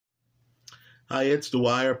Hi, it's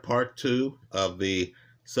Dwyer, part 2 of the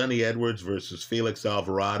Sonny Edwards versus Felix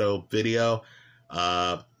Alvarado video.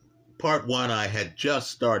 Part 1, I had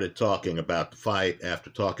just started talking about the fight after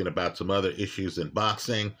talking about some other issues in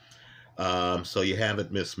boxing, so you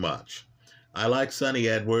haven't missed much. I like Sonny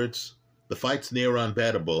Edwards. The fight's near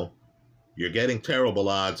unbettable. You're getting terrible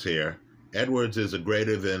odds here. Edwards is a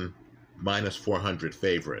greater than minus 400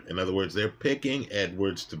 favorite. In other words, they're picking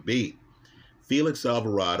Edwards to beat Felix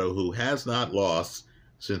Alvarado, who has not lost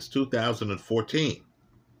since 2014.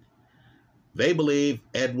 They believe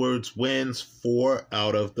Edwards wins 4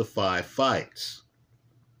 out of the 5 fights.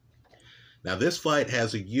 Now, this fight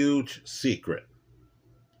has a huge secret,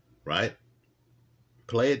 right?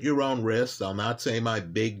 Play at your own risk. I'll not say my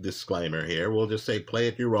big disclaimer here. We'll just say play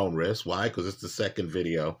at your own risk. Why? Because it's the second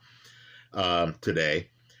video today.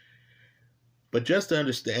 But just to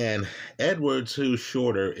understand, Edwards, who's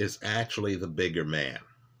shorter, is actually the bigger man.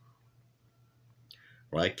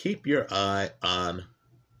 Right? Keep your eye on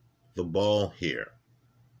the ball here.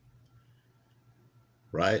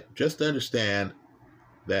 Right? Just understand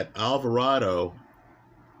that Alvarado,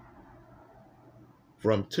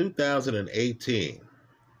 from 2018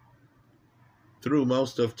 through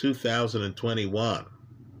most of 2021,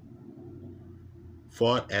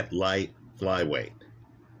 fought at light flyweight.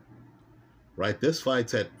 Right, this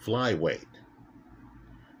fight's at flyweight.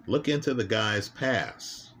 Look into the guy's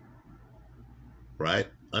past. Right?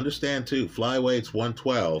 Understand, too, flyweight's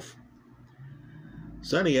 112.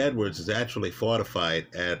 Sonny Edwards has actually fought a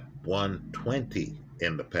fight at 120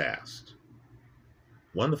 in the past.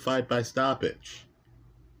 Won the fight by stoppage.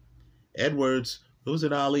 Edwards, who's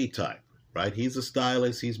an Ali type, right? He's a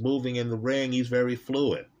stylist. He's moving in the ring. He's very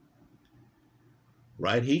fluid.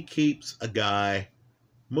 Right? He keeps a guy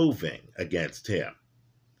moving against him.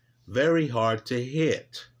 Very hard to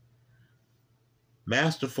hit.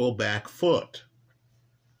 Masterful back foot.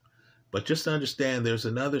 But just understand there's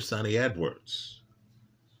another Sonny Edwards.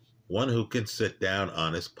 One who can sit down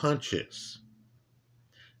on his punches.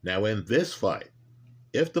 Now in this fight,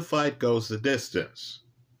 if the fight goes the distance,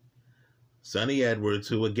 Sonny Edwards,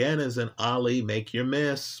 who again is an Ali, make your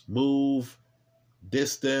miss, move,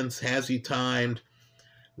 distance, has he timed,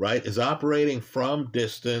 right, is operating from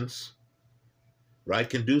distance, right,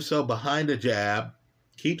 can do so behind a jab,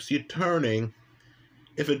 keeps you turning.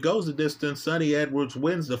 If it goes the distance, Sonny Edwards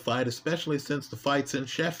wins the fight, especially since the fight's in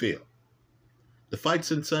Sheffield. The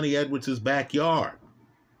fight's in Sonny Edwards' backyard.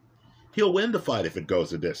 He'll win the fight if it goes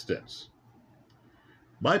the distance.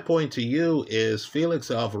 My point to you is Felix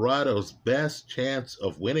Alvarado's best chance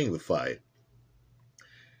of winning the fight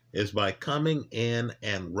is by coming in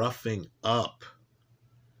and roughing up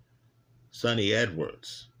Sonny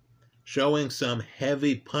Edwards, showing some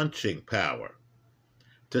heavy punching power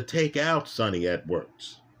to take out Sonny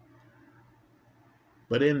Edwards.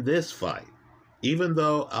 But in this fight, even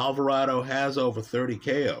though Alvarado has over 30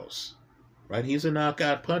 KOs, right, he's a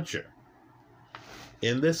knockout puncher.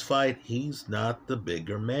 In this fight, he's not the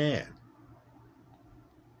bigger man.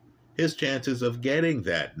 His chances of getting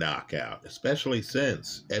that knockout, especially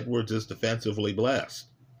since Edwards is defensively blessed,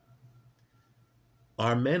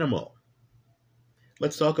 are minimal.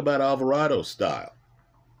 Let's talk about Alvarado's style.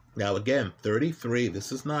 Now again, 33,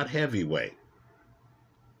 this is not heavyweight.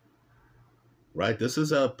 Right? This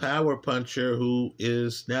is a power puncher who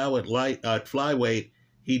is now at flyweight.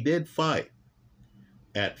 He did fight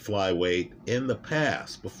at flyweight in the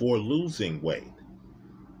past before losing weight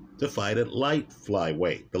to fight at light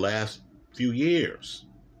flyweight the last few years.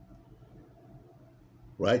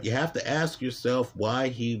 Right? You have to ask yourself why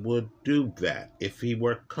he would do that if he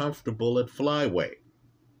were comfortable at flyweight.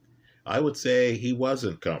 I would say he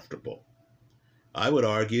wasn't comfortable. I would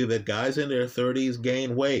argue that guys in their 30s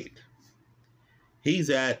gain weight. He's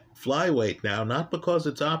at flyweight now, not because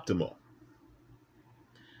it's optimal,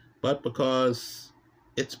 but because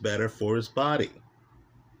it's better for his body.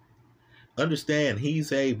 Understand,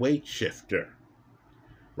 he's a weight shifter,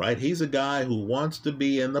 right? He's a guy who wants to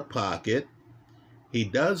be in the pocket. He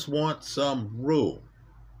does want some room,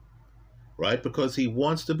 right? Because he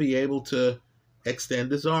wants to be able to extend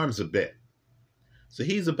his arms a bit. So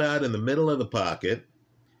he's about in the middle of the pocket,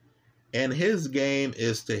 and his game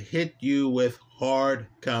is to hit you with hard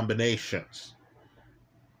combinations.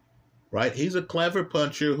 Right? He's a clever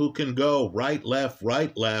puncher who can go right, left,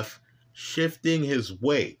 shifting his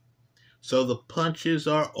weight. So the punches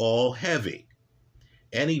are all heavy,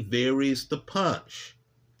 and he varies the punch.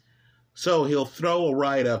 So he'll throw a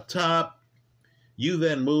right up top. You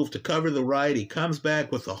then move to cover the right. He comes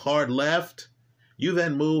back with a hard left. You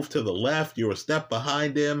then move to the left. You're a step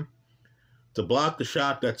behind him to block the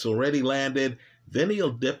shot that's already landed. Then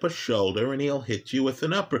he'll dip a shoulder and he'll hit you with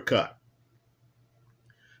an uppercut.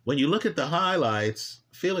 When you look at the highlights,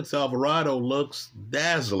 Felix Alvarado looks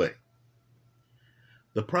dazzling.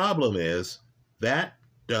 The problem is that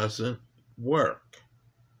doesn't work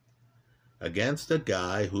against a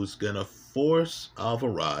guy who's going to force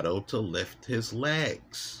Alvarado to lift his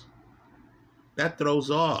legs. That throws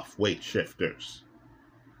off weight shifters,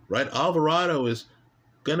 right? Alvarado is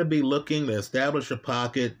going to be looking to establish a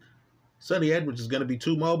pocket. Sonny Edwards is going to be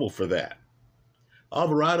too mobile for that.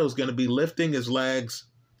 Alvarado is going to be lifting his legs.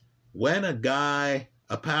 When a guy,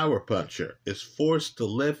 a power puncher, is forced to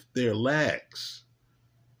lift their legs,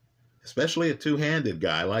 especially a two-handed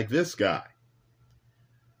guy like this guy,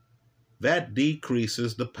 that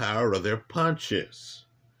decreases the power of their punches.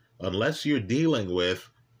 Unless you're dealing with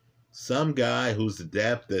some guy who's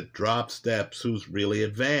adept at drop steps, who's really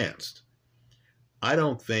advanced. I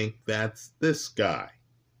don't think that's this guy.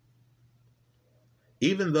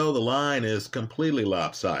 Even though the line is completely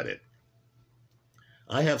lopsided,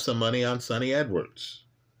 I have some money on Sonny Edwards.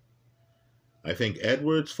 I think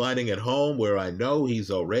Edwards fighting at home, where I know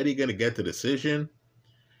he's already going to get the decision,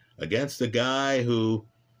 against a guy who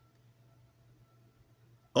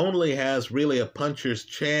only has really a puncher's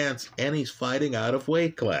chance, and he's fighting out of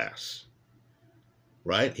weight class.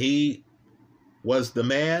 Right? He was the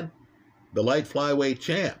man, the light flyweight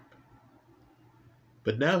champ.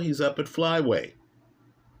 But now he's up at flyweight.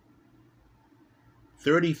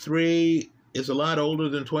 33 is a lot older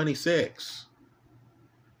than 26.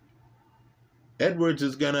 Edwards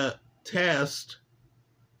is going to test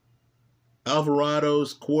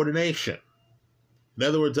Alvarado's coordination. In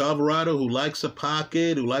other words, Alvarado, who likes a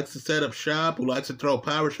pocket, who likes to set up shop, who likes to throw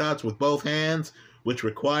power shots with both hands, which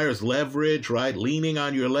requires leverage, right? Leaning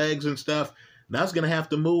on your legs and stuff. Now he's going to have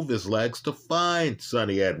to move his legs to find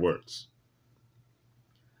Sonny Edwards.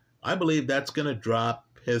 I believe that's going to drop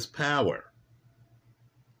his power.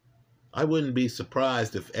 I wouldn't be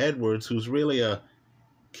surprised if Edwards, who's really a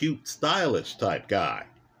cute, stylish type guy,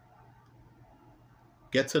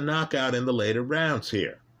 gets a knockout in the later rounds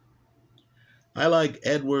here. I like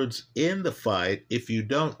Edwards in the fight. If you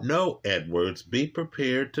don't know Edwards, be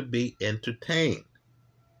prepared to be entertained.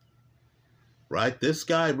 Right? This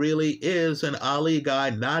guy really is an Ali guy,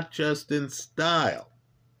 not just in style,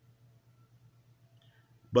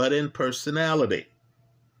 but in personality.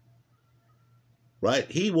 Right?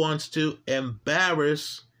 He wants to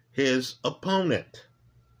embarrass his opponent.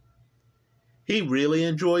 He really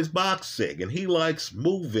enjoys boxing, and he likes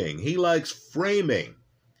moving. He likes framing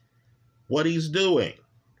what he's doing.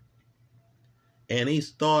 And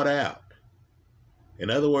he's thought out. In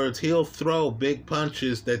other words, he'll throw big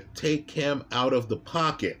punches that take him out of the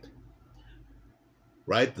pocket.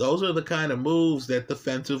 Right? Those are the kind of moves that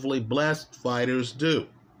defensively blessed fighters do.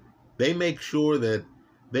 They make sure that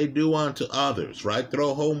they do unto others, right?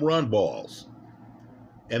 Throw home run balls.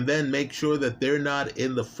 And then make sure that they're not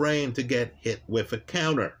in the frame to get hit with a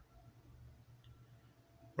counter.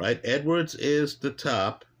 Right? Edwards is the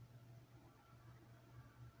top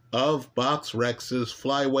of BoxRex's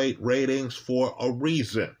flyweight ratings for a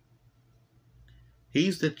reason.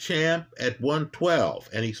 He's the champ at 112,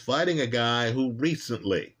 and he's fighting a guy who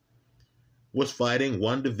recently was fighting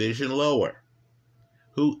one division lower,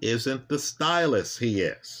 who isn't the stylist he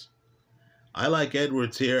is. I like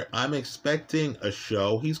Edwards here. I'm expecting a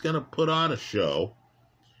show. He's going to put on a show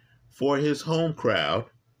for his home crowd.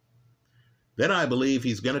 Then I believe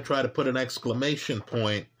he's going to try to put an exclamation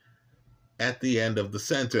point at the end of the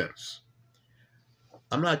sentence.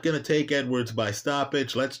 I'm not going to take Edwards by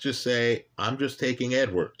stoppage. Let's just say I'm just taking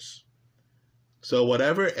Edwards. So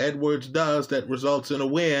whatever Edwards does that results in a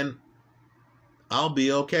win, I'll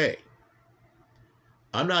be okay.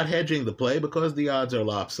 I'm not hedging the play because the odds are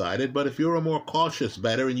lopsided, but if you're a more cautious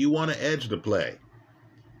bettor and you want to edge the play,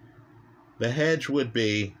 the hedge would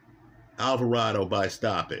be Alvarado by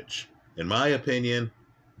stoppage. In my opinion,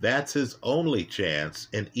 that's his only chance,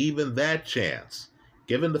 and even that chance,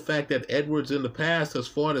 given the fact that Edwards in the past has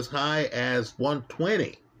fought as high as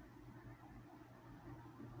 120,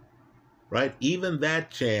 right? Even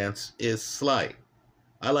that chance is slight.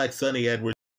 I like Sonny Edwards.